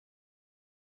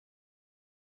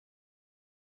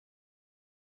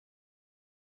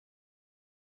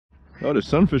Oh, the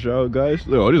sunfish are out, guys.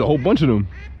 Look, oh, there's a whole bunch of them.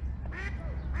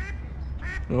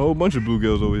 A whole bunch of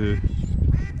bluegills over here.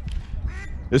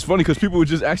 It's funny because people would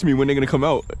just ask me when they're gonna come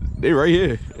out. They right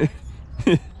here.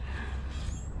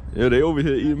 Yeah, they over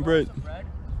here eating bread.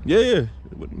 Yeah,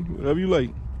 whatever you like.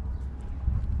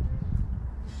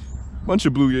 Bunch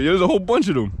of bluegills. Yeah, there's a whole bunch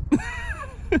of them.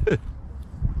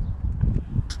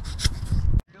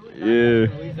 Yeah.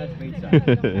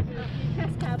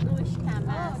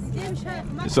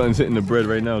 Something's hitting the bread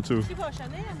right now too. It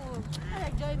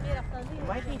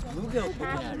might be bluegills looking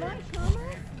at it.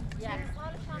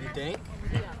 You think?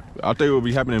 I think it will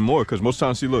be happening more because most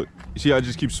times, see, look, you see how I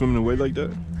just keep swimming away like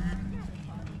that?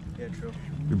 Yeah, true.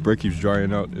 The bread keeps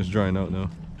drying out. It's drying out now.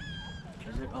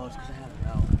 Is it? Oh, it's because I have it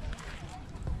out.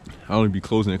 I'll only be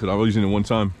closing it because I was using it one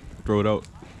time. Throw it out.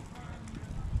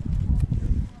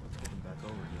 Back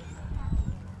over here.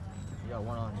 You got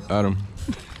one on you. Adam.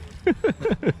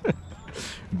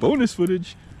 Bonus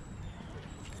footage.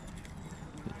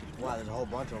 Wow, there's a whole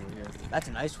bunch over here. That's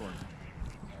a nice one.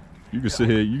 You can sit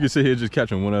here. You can sit here just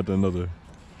catching one after another.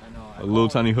 I know. A little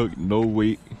tiny hook, no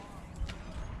weight,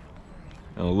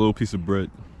 and a little piece of bread.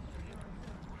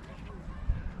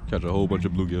 Catch a whole bunch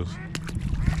of bluegills.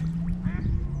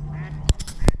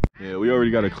 Yeah, we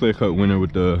already got a clear-cut winner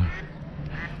with the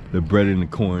bread and the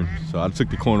corn. So I took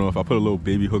the corn off. I put a little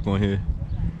baby hook on here.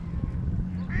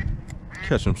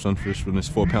 Catch some sunfish from this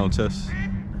 4-pound test.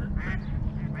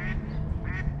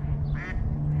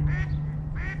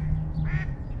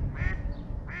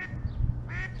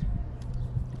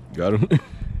 Got him.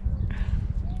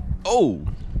 Oh!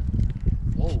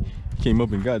 Whoa. Came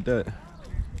up and got that.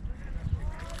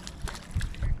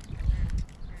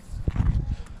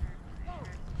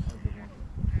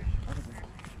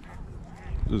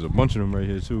 There's a bunch of them right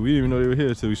here too. We didn't even know they were here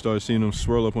until we started seeing them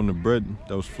swirl up on the bread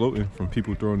that was floating from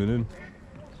people throwing it in.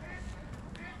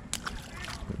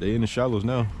 But they in the shallows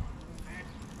now.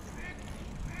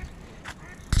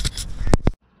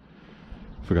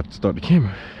 Forgot to start the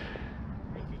camera.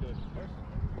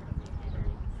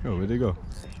 Oh, where'd they go?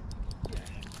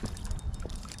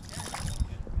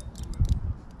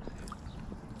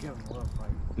 Give him a little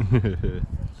fight.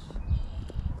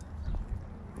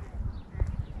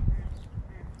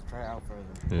 Try out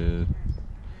further. Yeah,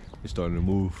 he's starting to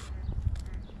move.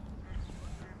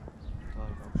 Oh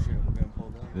shit, we're getting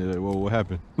pulled out. Yeah, like, well, what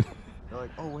happened? They're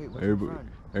like, oh wait, where's your friend?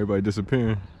 Everybody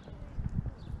disappearing.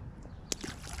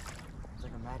 It's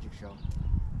like a magic show.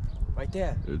 Right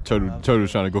there.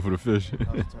 Turtle's trying to go for the fish.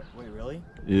 Wait, really?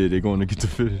 Yeah, they're going to get the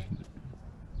fish.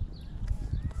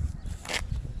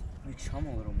 We chum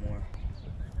a little more.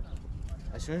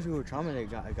 As soon as we were chumming,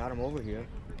 I got him over here.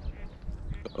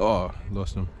 Oh,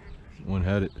 lost him. One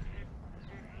had it.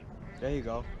 There you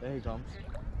go. There he comes.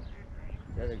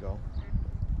 There they go.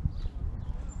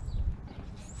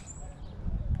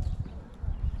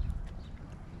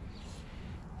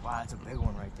 Wow, that's a big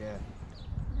one right there.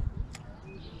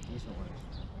 Decent one.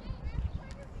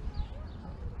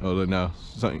 Oh, look now.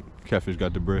 Something. Catfish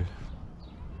got the bread.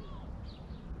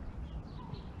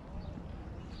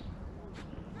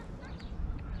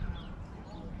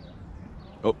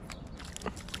 Oh.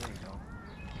 There you go.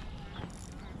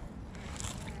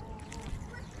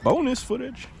 Bonus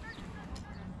footage.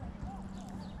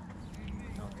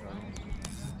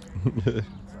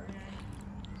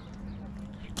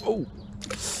 Oh.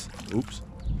 Oops.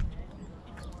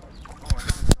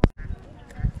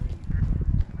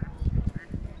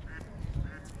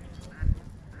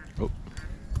 Oh.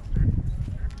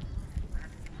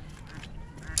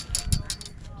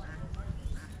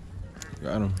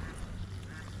 Got him.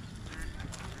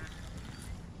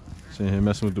 Seeing him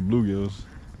messing with the bluegills.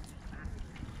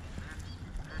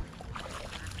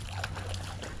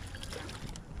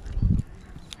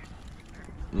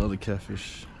 Another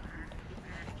catfish.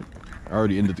 I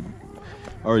already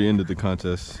ended the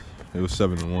contest. It was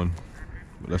 7-1,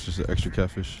 but that's just an extra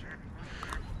catfish.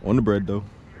 On the bread though.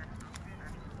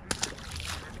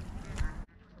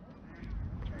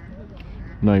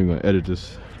 I'm not even gonna edit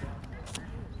this.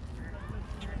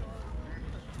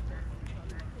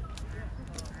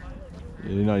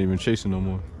 Yeah, they're not even chasing no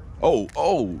more.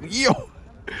 Oh, yo!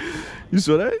 You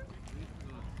saw that?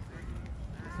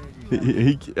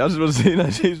 I was about to say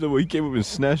not chasing no more. He came up and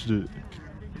snatched it.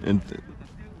 And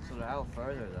So they're out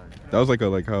further then. that was like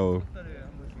how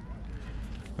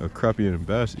a crappie and a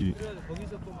bass eat.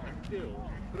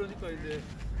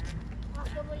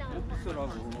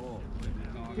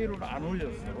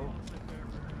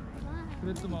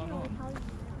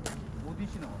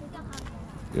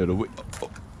 Yeah, the way.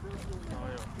 Oh.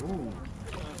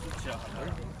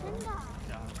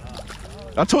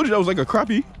 I told you that was like a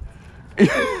crappie.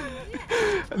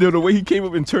 Yo, the way he came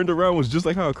up and turned around was just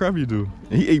like how a crappie do.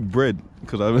 And he ate bread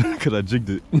because I jigged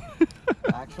it.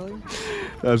 Actually?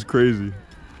 That's crazy.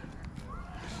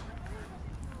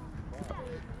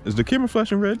 Is the camera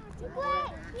flashing red?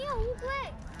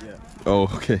 Yeah. Oh,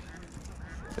 okay.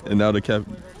 And now the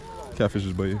catfish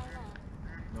is biting. You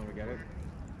want to get it?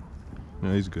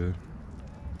 Yeah, he's good.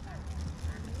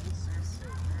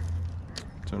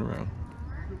 Turn around.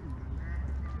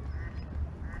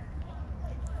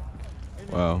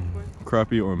 Wow,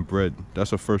 crappie on bread.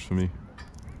 That's a first for me.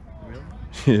 Really?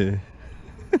 Yeah.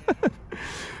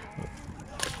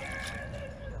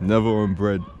 Never on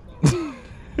bread.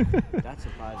 That's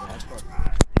surprising.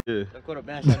 Yeah. Look what a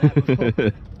bash on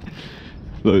that.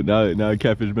 Look, now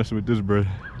catfish messing with this bread.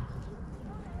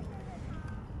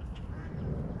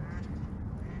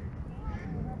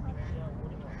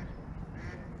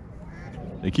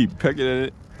 They keep pecking at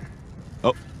it.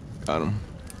 Oh, got him.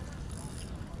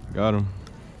 Got him.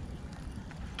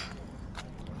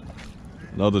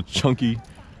 Another chunky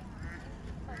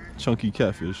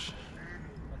catfish.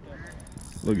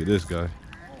 Look at this guy. Oh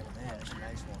man, that's a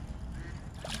nice one.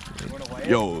 You wanna weigh it?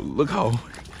 Yo, look how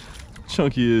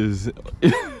chunky he is.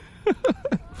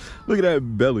 Look at that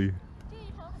belly.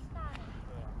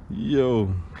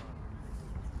 Yo.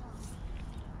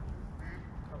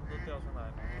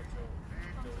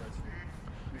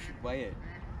 We should weigh it.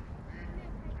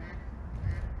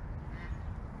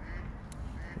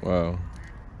 Wow.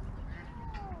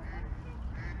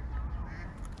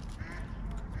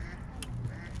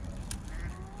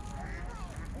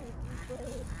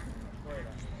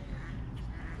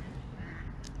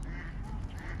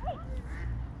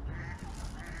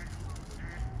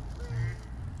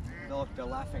 Look, they're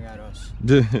laughing at us.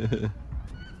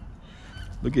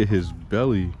 Look at his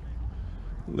belly.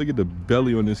 Look at the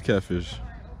belly on this catfish.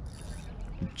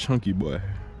 Chunky boy.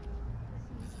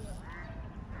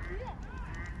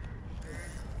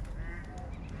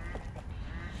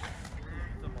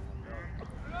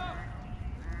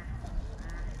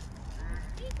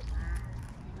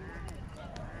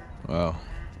 Wow.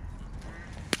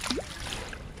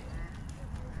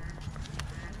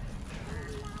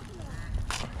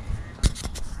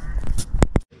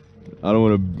 I don't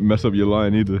want to mess up your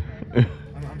line either.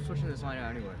 I'm switching this line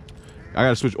out anyway. I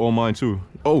gotta switch all mine too.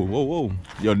 Oh, whoa, whoa.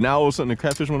 Yo, now all of a sudden the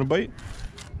catfish want to bite?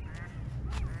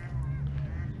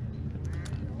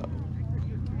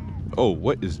 Oh,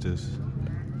 what is this?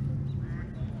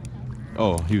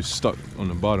 Oh, he was stuck on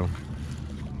the bottom.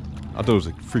 I thought it was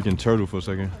a freaking turtle for a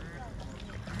second.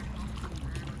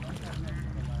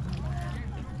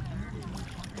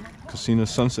 Kissena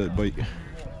sunset bite.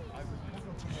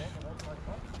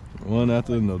 One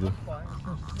after another.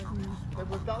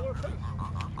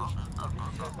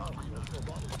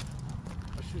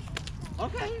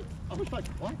 Okay. I was like,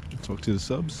 what? Talk to the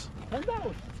subs.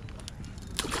 $10.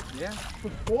 Yeah. For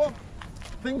 4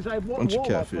 things I bought. Bunch of Walmart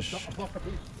catfish. for $1 a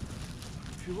piece.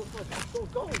 She looks like it's still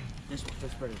going. This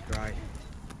bread is dry.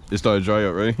 It started dry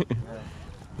up, right? Yeah.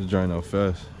 It's drying out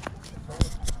fast.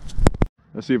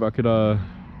 Let's see if I could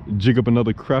jig up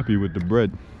another crappie with the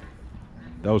bread.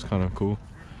 That was kind of cool.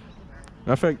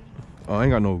 Matter of fact, oh, I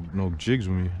ain't got no jigs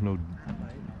with me, no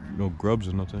grubs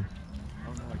or nothing.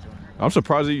 Oh, no, I don't. I'm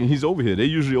surprised he's over here. They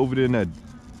usually over there in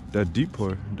that deep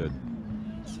part. Yeah,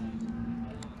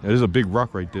 there's a big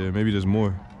rock right there. Maybe there's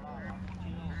more.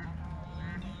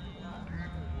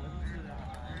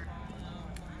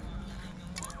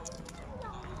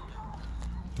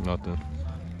 Nothing.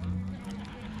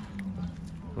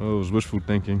 Oh, it was wishful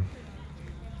thinking.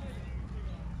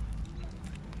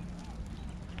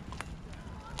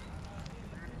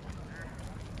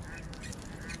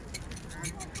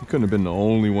 You couldn't have been the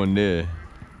only one there.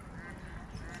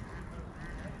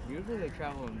 Usually they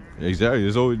travel in... Exactly.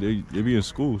 It's always they be in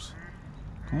schools.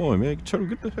 Come on, man. Turtle,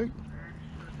 get the heck.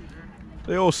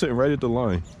 They all sitting right at the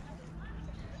line.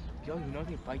 Yo, you know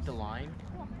they bite the line?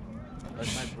 Like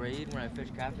my braid, when I fish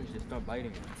catfish, they start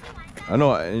biting it. I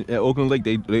know. At Oakland Lake,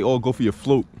 they all go for your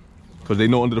float, cause they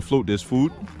know under the float there's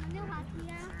food.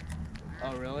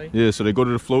 Oh, really? Yeah, so they go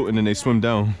to the float and then they swim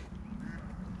down.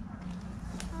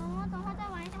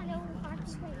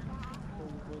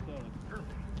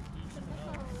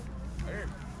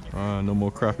 No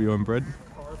more crappie on bread.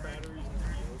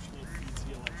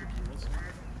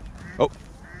 Oh.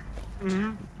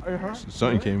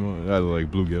 Something came on. That looked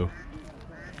like bluegill.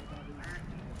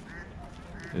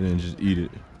 And then just eat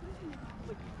it.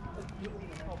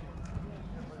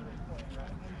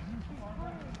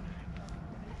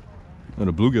 Oh,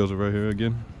 the bluegills are right here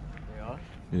again. They are?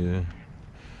 Yeah.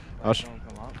 Don't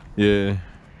come up. Yeah.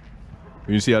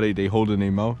 You see how they hold it in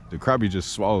their mouth? The crappie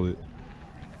just swallowed it.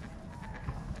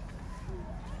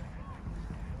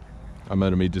 I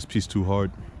might have made this piece too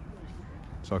hard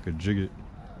so I could jig it.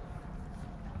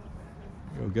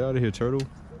 Yo, get out of here, turtle.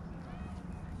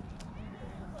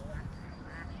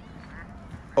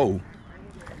 Oh.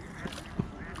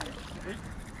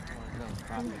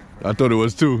 I thought it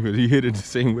was too, because he hit it the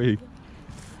same way.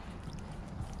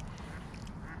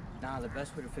 Nah, the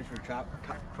best way to fish with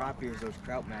crappie is those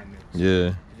trout magnets.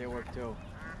 Yeah. They work too.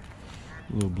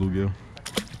 A little bluegill.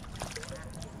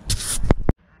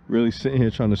 Really sitting here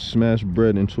trying to smash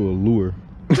bread into a lure.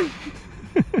 To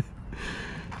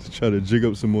try to jig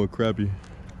up some more crappie.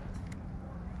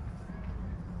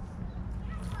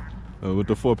 With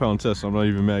the 4-pound test, I'm not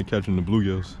even mad catching the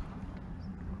bluegills.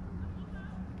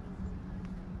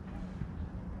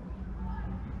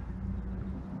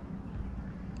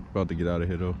 About to get out of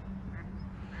here though.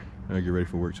 I gotta get ready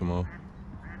for work tomorrow.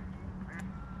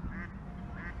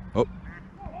 Oh.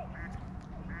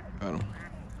 Got him.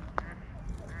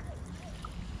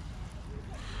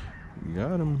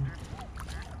 Got him.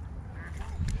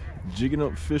 Jigging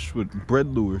up fish with bread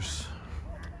lures.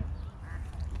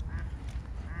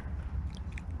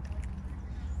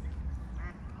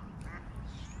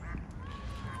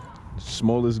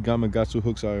 Smallest Gamakatsu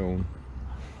hooks I own.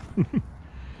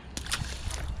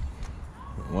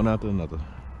 One after another.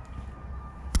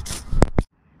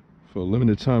 For a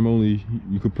limited time only,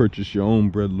 you could purchase your own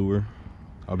bread lure.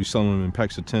 I'll be selling them in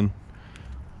packs of 10.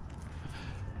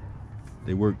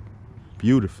 They work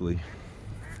beautifully.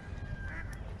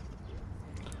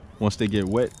 Once they get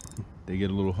wet, they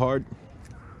get a little hard,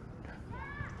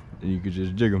 and you could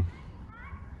just jig them.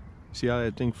 See how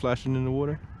that thing flashing in the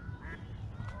water?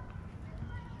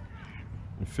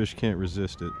 The fish can't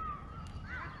resist it.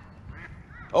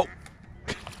 Oh!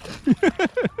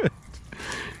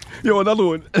 Yo, another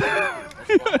one.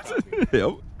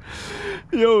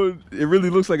 Yo, it really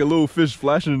looks like a little fish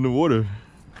flashing in the water.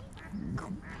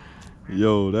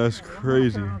 Yo, that's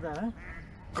crazy.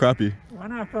 Crappie.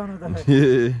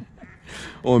 Yeah.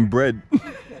 On bread.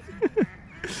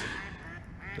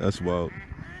 That's wild.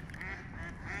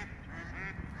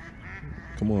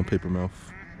 Come on, paper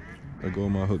mouth. Let go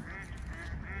of my hook.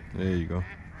 There you go.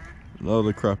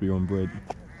 Another crappie on bread.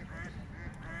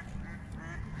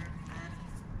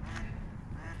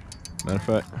 Matter of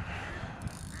fact,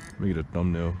 let me get a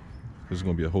thumbnail. This is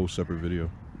gonna be a whole separate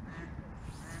video.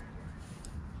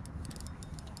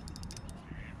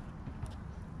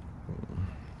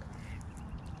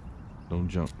 Don't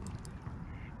jump.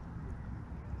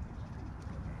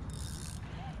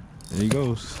 There he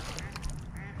goes.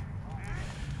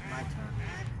 My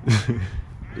turn.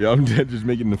 Yeah, I'm just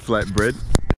making the flat bread.